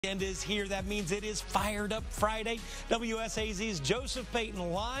And is here. That means it is Fired Up Friday. WSAZ's Joseph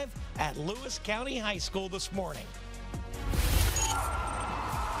Payton live at Lewis County High School this morning.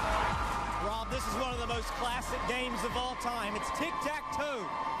 Rob, this is one of the most classic games of all time. It's tic-tac-toe,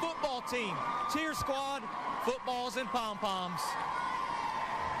 football team, cheer squad, footballs and pom-poms.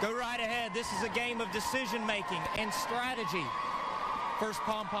 Go right ahead. This is a game of decision-making and strategy. First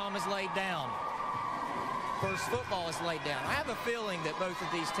pom-pom is laid down. First football is laid down. I have a feeling that both of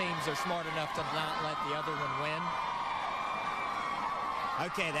these teams are smart enough to not let the other one win.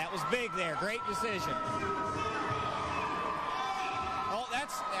 Okay, that was big there. Great decision. Oh,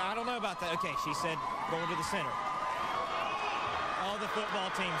 I don't know about that. Okay, she said going to the center. All the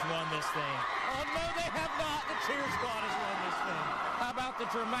football teams won this thing. Oh, no, they have not. The cheer squad has won this thing. How about the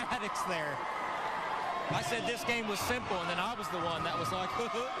dramatics there? I said this game was simple, and then I was the one that was like,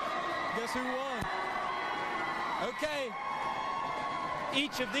 guess who won? Okay,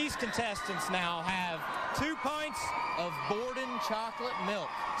 each of these contestants now have 2 pints of Borden chocolate milk.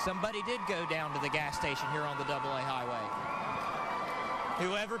 Somebody did go down to the gas station here on the AA highway.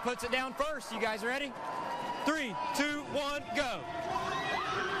 Whoever puts it down first. You guys ready? 3, 2, 1, go.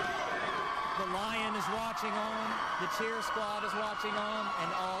 The Lion is watching on, the cheer squad is watching on, and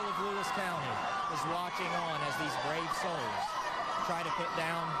all of Lewis County is watching on as these brave souls try to put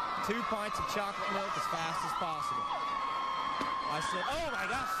down 2 pints of chocolate milk as fast as possible. I said, oh my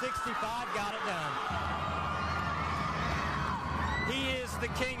gosh, 65 got it done. He is the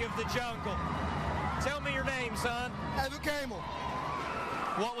king of the jungle. Tell me your name, son. Evan Camel.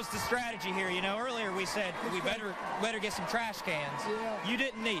 What was the strategy here? You know, earlier we said we better get some trash cans. Yeah. You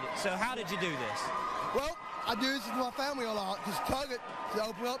didn't need it, so how did you do this? Well, I do this with my family a lot. Just tug it, just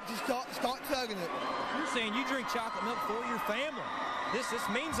open up, just start tugging it. You're saying you drink chocolate milk for your family. This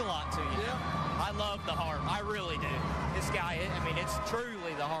means a lot to you. Yeah. I love the heart. I really do. This guy, I mean, it's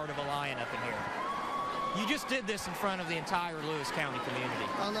truly the heart of a lion up in here. You just did this in front of the entire Lewis County community.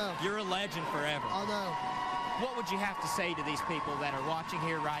 I know. You're a legend forever. I know. What would you have to say to these people that are watching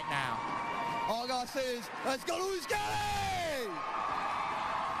here right now? All I gotta say is, let's go Lewis County!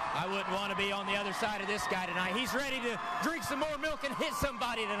 I wouldn't want to be on the other side of this guy tonight. He's ready to drink some more milk and hit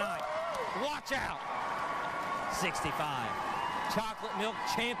somebody tonight. Watch out. 65. Chocolate milk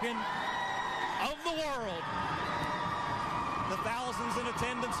champion of the world. The thousands in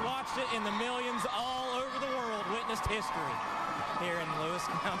attendance watched it, and the millions all over the world witnessed history here in Lewis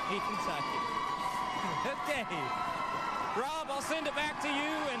County, Kentucky. Okay. Rob, I'll send it back to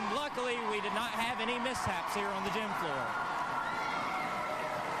you, and luckily we did not have any mishaps here on the gym floor.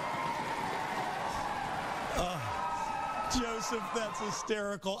 Joseph, that's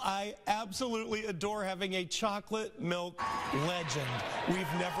hysterical. I absolutely adore having a chocolate milk legend.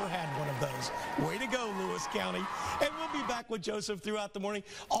 We've never had one of those. Way to go, Lewis County. And we'll be back with Joseph throughout the morning,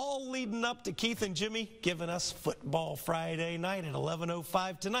 all leading up to Keith and Jimmy giving us Football Friday night at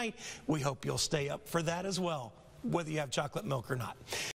 11:05 tonight. We hope you'll stay up for that as well, whether you have chocolate milk or not.